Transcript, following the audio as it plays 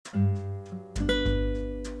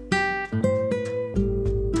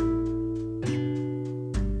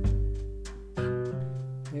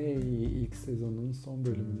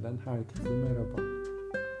Herkese merhaba.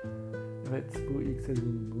 Evet, bu ilk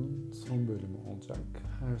sezonumun son bölümü olacak.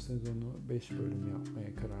 Her sezonu 5 bölüm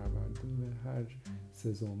yapmaya karar verdim ve her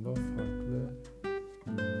sezonda farklı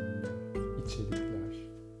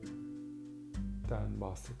içeriklerden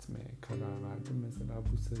bahsetmeye karar verdim. Mesela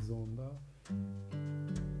bu sezonda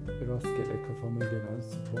rastgele kafama gelen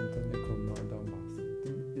spontane konulardan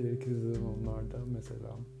bahsettim. İleriki sezonlarda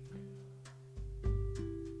mesela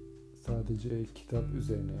sadece kitap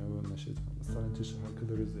üzerine yoğunlaşacağım, sadece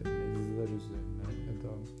şarkılar üzerine, diziler üzerine ya da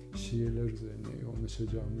şiirler üzerine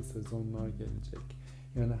yoğunlaşacağımız sezonlar gelecek.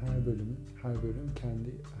 Yani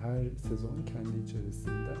her sezon kendi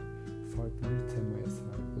içerisinde farklı bir temaya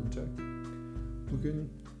sahip olacak. Bugün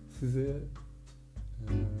size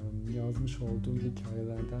yazmış olduğum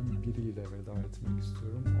hikayelerden biriyle veda etmek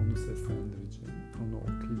istiyorum. Onu seslendireceğim, onu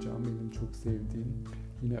okuyacağım. Benim çok sevdiğim,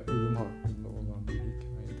 yine ölüm hakkında olan bir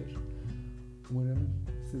hikayedir. Umarım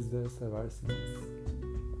siz de seversiniz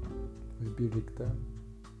ve birlikte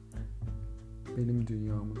benim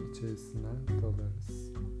dünyamın içerisine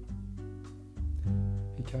dalarız.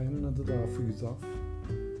 Hikayemin adı Lafı Güzaf.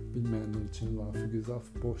 Bilmeyenler için Lafı Güzaf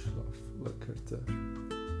boş laf, lakırtı,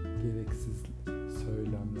 gereksiz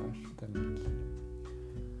söylemler demek.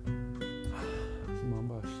 O zaman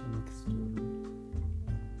başlamak istiyorum.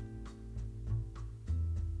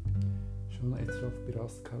 Şu an etraf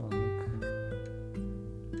biraz karanlık.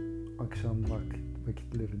 Akşam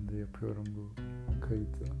vakitlerinde yapıyorum bu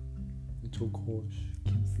kaydı. Çok hoş,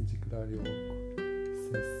 kimsecikler yok,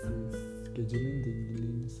 sessiz. Gecenin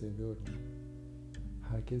dinginliğini seviyorum.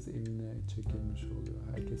 Herkes evine çekilmiş oluyor.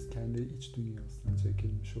 Herkes kendi iç dünyasına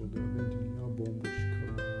çekilmiş oluyor ve dünya bomboş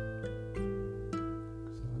kalıyor.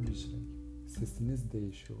 Güzel bir şey. Sesiniz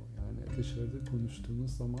değişiyor. Yani dışarıya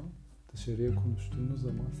konuştuğunuz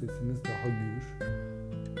zaman sesiniz daha gür,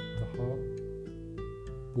 daha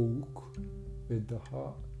boğuk ve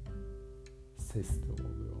daha sesli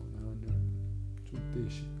oluyor. Yani çok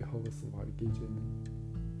değişik bir havası var gecenin.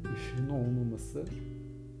 Işığın olmaması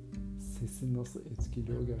sesi nasıl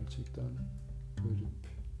etkiliyor gerçekten garip.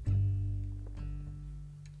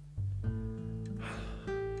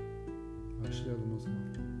 Başlayalım o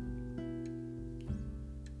zaman.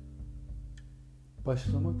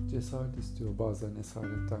 Başlamak cesaret istiyor bazen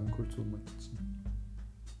esaretten kurtulmak için.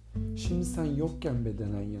 Şimdi sen yokken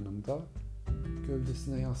bedenen yanımda,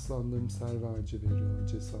 gövdesine yaslandığım serve ağacı veriyor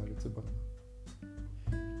cesareti bana.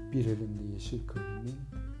 Bir elinde yeşil kalemin,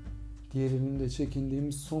 diğer elimde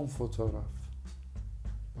çekindiğim son fotoğraf.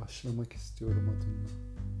 Başlamak istiyorum adımla.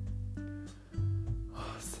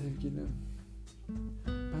 Sevgilim,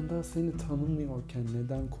 ben daha seni tanımıyorken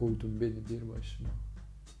neden koydun beni bir başıma?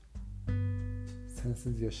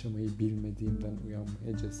 Sensiz yaşamayı bilmediğimden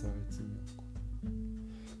uyanmaya cesaretim yok.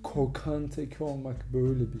 Korkan teki olmak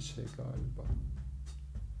böyle bir şey galiba.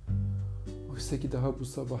 Oysa ki daha bu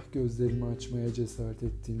sabah gözlerimi açmaya cesaret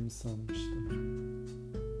ettiğimi sanmıştım.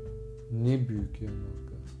 Ne büyük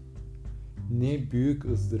yanılgı. Ne büyük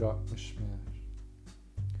ızdırapmış meğer.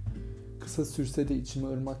 Kısa sürse de içime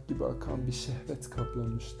ırmak gibi akan bir şehvet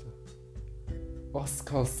kaplamıştı. Az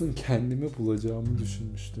kalsın kendimi bulacağımı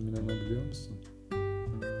düşünmüştüm, inanabiliyor musun?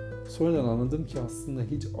 Sonradan anladım ki aslında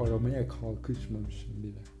hiç aramaya kalkışmamışım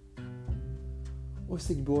bile.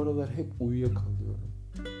 Oysa ki bu aralar hep uyuyakalıyorum.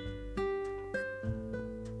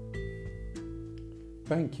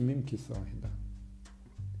 Ben kimim ki sahiden?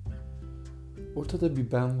 Ortada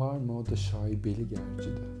bir ben var mı? O da şaibeli gerçi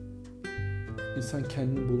de. İnsan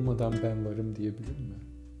kendini bulmadan ben varım diyebilir mi?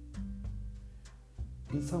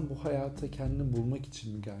 İnsan bu hayata kendini bulmak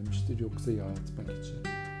için mi gelmiştir yoksa yaratmak için?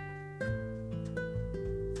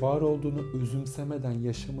 Var olduğunu özümsemeden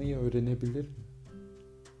yaşamayı öğrenebilir mi?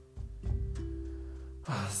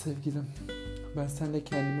 Ah sevgilim, ben seninle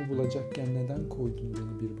kendimi bulacakken neden koydun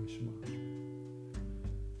beni bir başıma?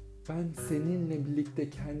 Ben seninle birlikte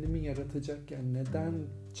kendimi yaratacakken neden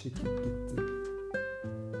çekip gittin?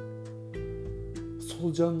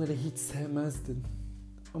 Solucanları hiç sevmezdin.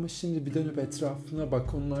 Ama şimdi bir dönüp etrafına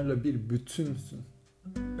bak, onlarla bir bütünsün.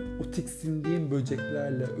 O tiksindiğin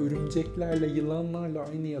böceklerle, örümceklerle, yılanlarla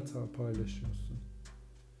aynı yatağı paylaşıyorsun.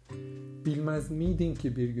 Bilmez miydin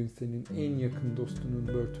ki bir gün senin en yakın dostunun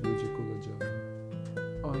börtü böcek olacağını?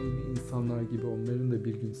 Aynı insanlar gibi onların da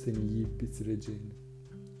bir gün seni yiyip bitireceğini.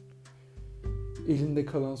 Elinde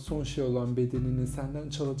kalan son şey olan bedenini senden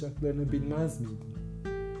çalacaklarını bilmez miydin?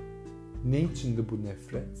 Ne içindi bu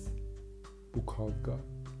nefret? Bu kavga?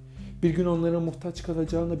 Bir gün onlara muhtaç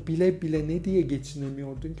kalacağını bile bile ne diye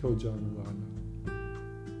geçinemiyordun ki o canlılarla?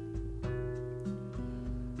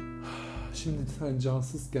 Şimdi sen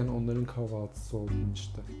cansızken onların kahvaltısı oldun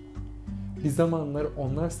işte. Bir zamanlar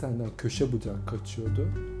onlar senden köşe bucak kaçıyordu.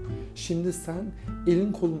 Şimdi sen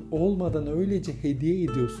elin kolun olmadan öylece hediye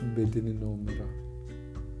ediyorsun bedenini onlara.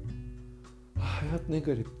 Hayat ne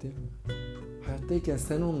garip değil mi? Hayattayken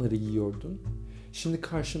sen onları yiyordun. Şimdi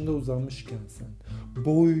karşında uzanmışken sen,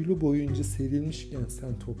 boylu boyunca serilmişken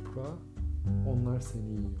sen toprağa, onlar seni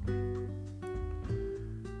yiyor.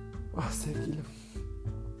 Ah sevgilim,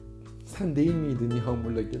 sen değil miydin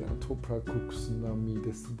yağmurla gelen toprak kokusundan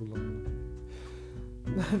midesi bulanı?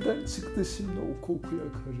 Nereden çıktı şimdi o kokuya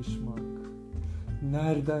karışmak?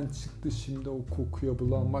 Nereden çıktı şimdi o kokuya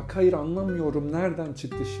bulanmak? Hayır, anlamıyorum, nereden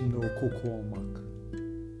çıktı şimdi o koku olmak?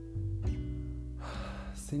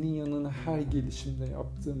 Senin yanına her gelişimde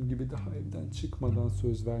yaptığım gibi daha evden çıkmadan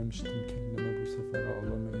söz vermiştim kendime bu sefer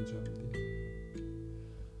ağlamayacağım diye.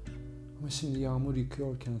 Ama şimdi yağmur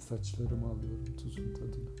yıkıyorken saçlarımı alıyorum tuzun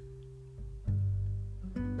tadını.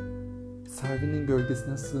 Servinin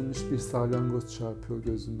gölgesine sığınmış bir salyangoz çarpıyor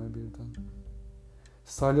gözüme birden.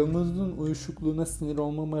 Salyangozun uyuşukluğuna sinir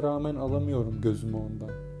olmama rağmen alamıyorum gözümü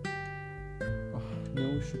ondan. Ah, ne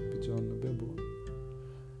uyuşuk bir canlı be bu.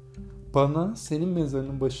 Bana senin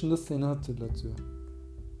mezarının başında seni hatırlatıyor.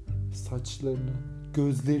 Saçlarını,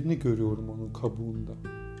 gözlerini görüyorum onun kabuğunda.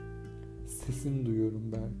 Sesini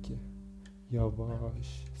duyuyorum belki.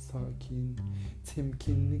 Yavaş, sakin,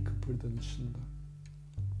 temkinli kıpırdanışında.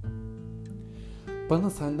 Bana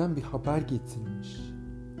senden bir haber getirmiş.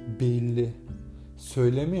 Belli.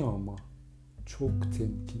 Söylemiyor ama. Çok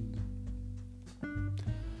temkinli.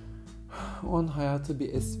 O an hayata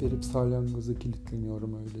bir es verip salyangoza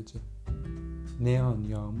kilitleniyorum öylece. Ne yağan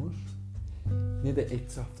yağmur, ne de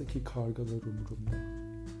etraftaki kargalar umurumda.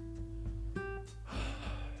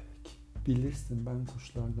 Bilirsin, ben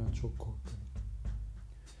kuşlardan çok korkarım.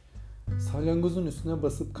 Salyangozun üstüne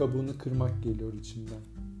basıp kabuğunu kırmak geliyor içimden.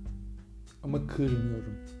 Ama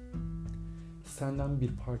kırmıyorum. Senden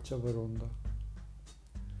bir parça var onda.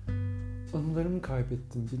 Anılarımı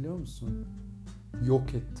kaybettim biliyor musun?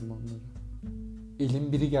 Yok ettim onları.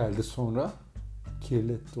 Elim biri geldi sonra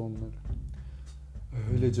kirletti onları.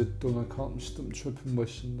 Öylece dona kalmıştım çöpün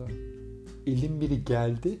başında. Elim biri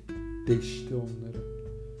geldi, deşti onları.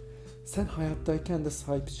 Sen hayattayken de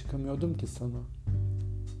sahip çıkamıyordum ki sana.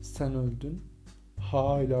 Sen öldün,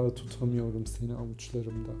 hala tutamıyorum seni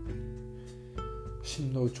avuçlarımda.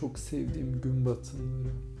 Şimdi o çok sevdiğim gün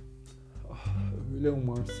batımları. Ah, öyle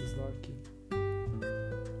umarsızlar ki.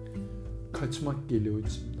 Kaçmak geliyor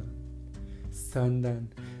içimden. Senden,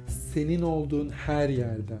 senin olduğun her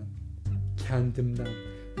yerden, kendimden,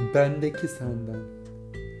 bendeki senden.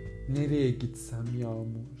 Nereye gitsem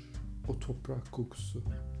yağmur, o toprak kokusu.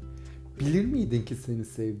 Bilir miydin ki seni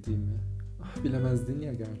sevdiğimi? Ah, bilemezdin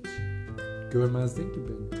ya gerçi. Görmezdin ki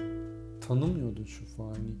beni. Tanımıyordun şu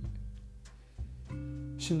faniyi.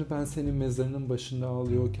 Şimdi ben senin mezarının başında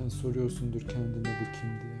ağlıyorken soruyorsundur kendine bu kim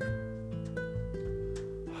diye.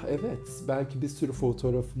 Evet, belki bir sürü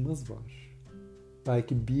fotoğrafımız var.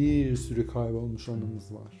 Belki bir sürü kaybolmuş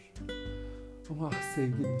anımız var. Ama ah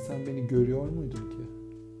sevgilim, sen beni görüyor muydun ki?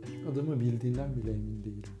 Adımı bildiğinden bile emin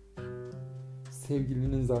değilim.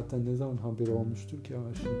 Sevgilinin zaten ne zaman haberi olmuştur ki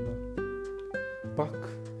aşığından? Bak,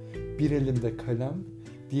 bir elimde kalem,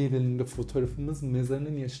 diğer elimde fotoğrafımız,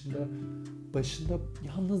 mezarının başında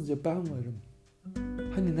yalnızca ben varım.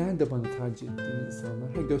 Hani nerede bana tercih ettiğin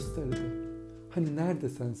insanlar? Ha göster hadi. Hani nerede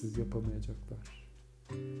sensiz yapamayacaklar?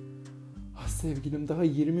 Ah sevgilim, daha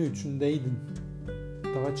 23'ündeydin.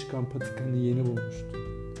 Dağa çıkan patikanı yeni bulmuştun.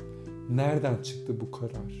 Nereden çıktı bu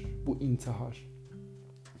karar, bu intihar?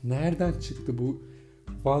 Nereden çıktı bu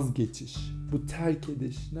vazgeçiş, bu terk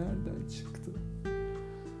ediş? Nereden çıktı?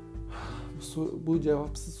 Bu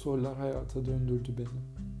cevapsız sorular hayata döndürdü beni.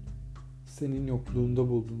 Senin yokluğunda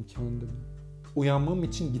buldum kendimi. Uyanmam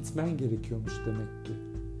için gitmen gerekiyormuş demek ki.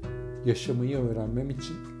 Yaşamayı öğrenmem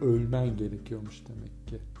için ölmen gerekiyormuş demek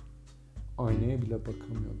ki. Aynaya bile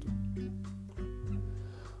bakamıyordum.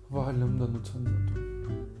 Varlığımdan utanıyordum.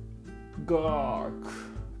 Gak!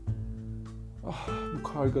 Ah, bu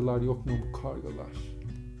kargalar yok mu bu kargalar?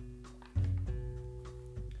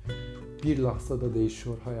 Bir lahzada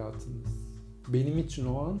değişiyor hayatımız. Benim için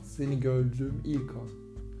o an seni gördüğüm ilk an.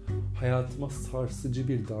 Hayatıma sarsıcı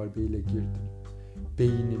bir darbeyle girdim.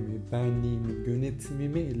 Beynimi, benliğimi,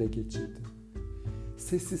 yönetimimi ele geçirdim.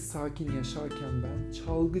 Sessiz sakin yaşarken ben,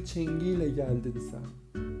 çalgı çengiyle geldin sen.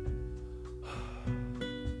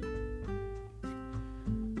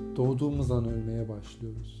 Doğduğumuz an ölmeye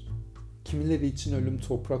başlıyoruz. Kimileri için ölüm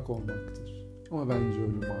toprak olmaktır. Ama bence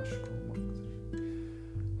ölüm aşık olmaktır.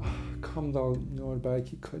 Kan damlıyor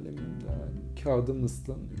belki kalemimden, kağıdım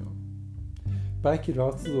ıslanıyor. Belki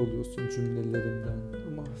rahatsız oluyorsun cümlelerimden.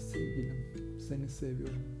 Ama sevgilim, seni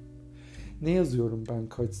seviyorum. Ne yazıyorum ben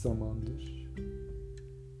kaç zamandır?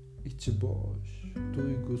 İçi boş,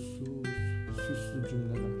 duygusuz, süslü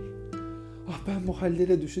cümleler. Ah, ben bu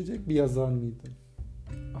hallere düşecek bir yazar mıydım?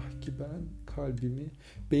 Ah ki ben kalbimi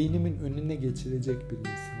beynimin önüne geçirecek bir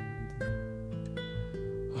insan mıydım?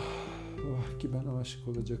 Ah ki ben aşık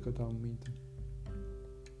olacak adam mıydım?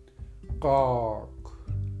 Kalk.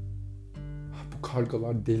 Ah, bu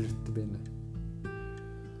kargalar delirtti beni.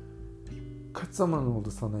 Kaç zaman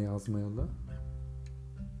oldu sana yazmayalı?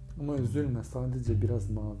 Ama üzülme, sadece biraz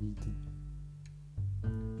maviydin.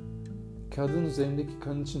 Kağıdın üzerindeki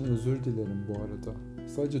kan için özür dilerim bu arada.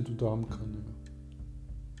 Sadece dudağım kanıyor.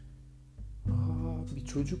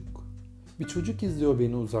 Bir çocuk izliyor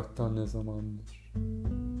beni uzaktan ne zamandır.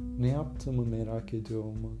 Ne yaptığımı merak ediyor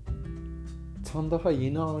olmalı. Tam daha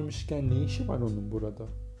yeni ağırmışken ne işi var onun burada?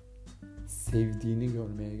 Sevdiğini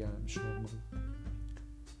görmeye gelmiş olmalı.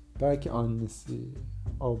 Belki annesi,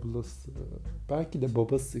 ablası, belki de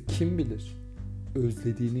babası, kim bilir,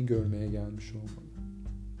 özlediğini görmeye gelmiş olmalı.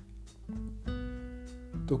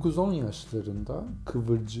 9-10 yaşlarında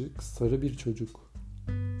kıvırcık, sarı bir çocuk.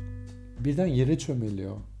 Birden yere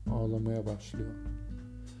çömeliyor, ağlamaya başlıyor.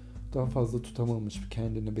 Daha fazla tutamamış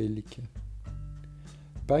kendini belli ki.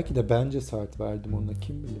 Belki de ben cesaret verdim ona,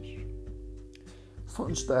 kim bilir.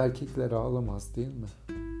 Sonuçta erkekler ağlamaz değil mi?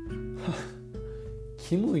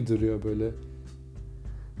 Kim uyduruyor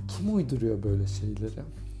böyle şeyleri?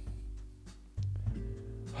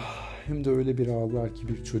 Hem de öyle bir ağlar ki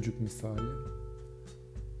bir çocuk misali.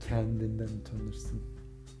 Kendinden utanırsın.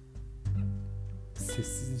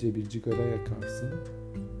 Sessizce bir cigara yakarsın.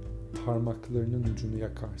 Parmaklarının ucunu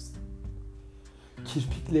yakarsın.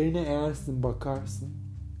 Kirpiklerini eğersin, bakarsın.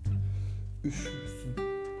 Üşürsün.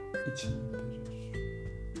 İçin ürperir.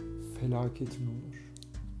 Felaketin olur.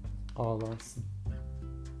 Ağlarsın.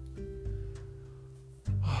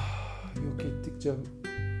 Yok ettikçe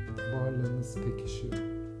varlığınız pekişiyor.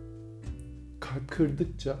 Kalp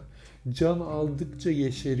kırdıkça, can aldıkça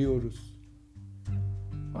yeşeriyoruz.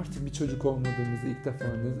 Artık bir çocuk olmadığımızı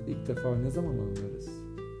ilk defa ne zaman anlarız?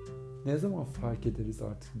 Ne zaman fark ederiz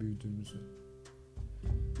artık büyüdüğümüzü?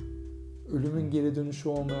 Ölümün geri dönüşü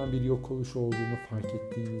olmayan bir yok oluş olduğunu fark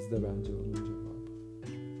ettiğimizde bence onun cevabı.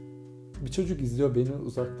 Bir çocuk izliyor beni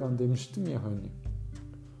uzaktan demiştim ya hani.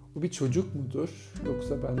 O bir çocuk mudur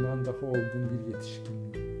yoksa benden daha olgun bir yetişkin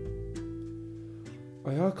mi?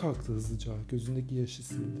 Ayağa kalktı hızlıca, gözündeki yaşı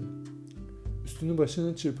sildi. Üstünü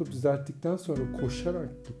başına çırpıp düzelttikten sonra koşarak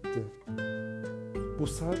gitti. Bu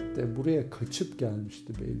saatte buraya kaçıp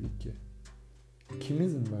gelmişti belli ki. Kim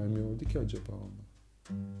izin vermiyordu ki acaba ona?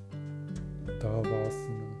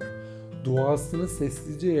 Duasını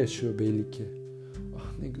sessizce yaşıyor belli ki.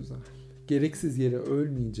 Ah ne güzel. Gereksiz yere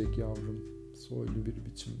ölmeyecek yavrum, soylu bir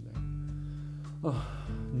biçimde. Ah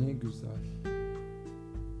ne güzel.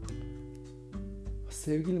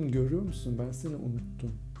 Sevgilim, görüyor musun? Ben seni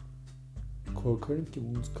unuttum. Korkarım ki bu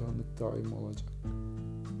unutkanlık daim olacak.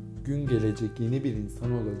 Gün gelecek, yeni bir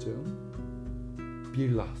insan olacağım.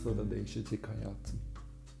 Bir lahzada değişecek hayatım.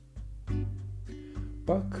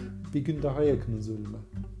 Bak, bir gün daha yakınız ölüme.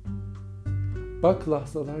 Bak,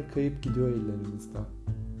 lahzalar kayıp gidiyor ellerimizden.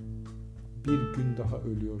 Bir gün daha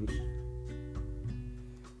ölüyoruz.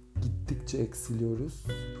 Gittikçe eksiliyoruz.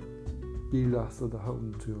 Bir lahza daha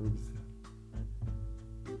unutuyor bizi.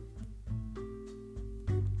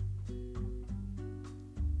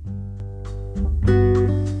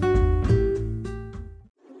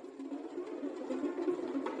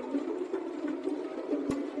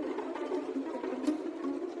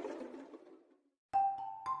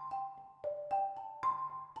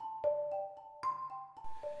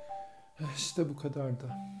 İşte bu kadar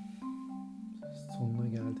da. Sonuna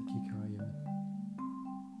geldik hikayemin.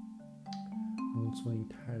 Unutmayın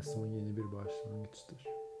ki her son yeni bir başlangıçtır.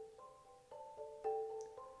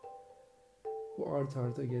 Bu art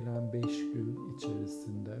arda gelen 5 gün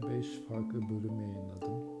içerisinde 5 farklı bölüm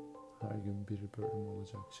yayınladım. Her gün bir bölüm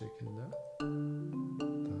olacak şekilde.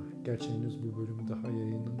 Gerçi henüz bu bölümü daha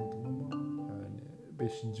yayınlamadım ama yani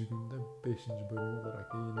 5. günde 5. bölüm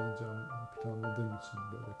olarak yayınlayacağım planladığım için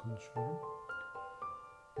böyle konuşuyorum.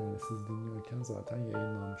 Yani siz dinliyorken zaten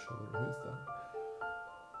yayınlanmış olur o yüzden.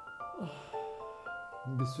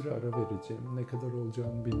 Bir süre ara vereceğim. Ne kadar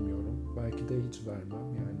olacağını bilmiyorum. Belki de hiç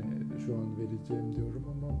vermem. Yani şu an vereceğim diyorum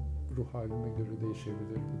ama ruh halime göre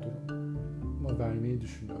değişebilir bu durum. Ama vermeyi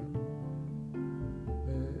düşünüyorum.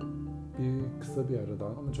 Bir kısa bir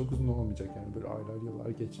aradan ama çok uzun olmayacak yani böyle aylar yıllar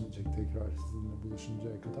geçmeyecek tekrar sizinle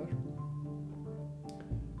buluşuncaya kadar.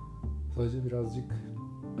 Sadece birazcık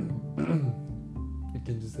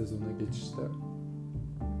ikinci sezona geçişte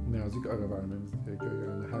birazcık ara vermemiz gerekiyor.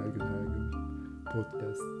 Yani her gün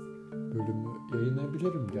podcast bölümü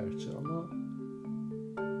yayınlayabilirim gerçi ama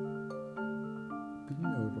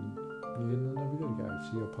bilmiyorum. Yayınlanabilir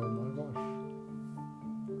gerçi. Yapanlar var.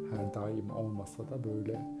 Her daim olmasa da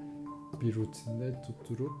böyle bir rutinde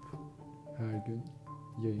tutturup her gün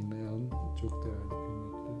yayınlayan çok değerli,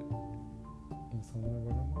 kıymetli insanlar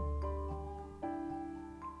var ama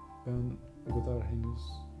ben o kadar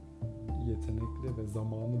henüz yetenekli ve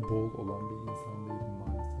zamanı bol olan bir insan değilim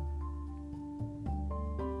maalesef.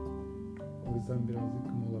 O yüzden birazcık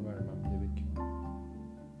mola vermem gerekiyor.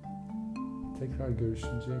 Tekrar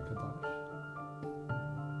görüşünceye kadar,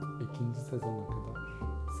 ikinci sezona kadar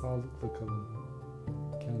sağlıkla kalın.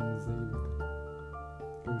 Kendinize iyi bakın.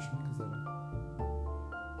 Görüşmek üzere.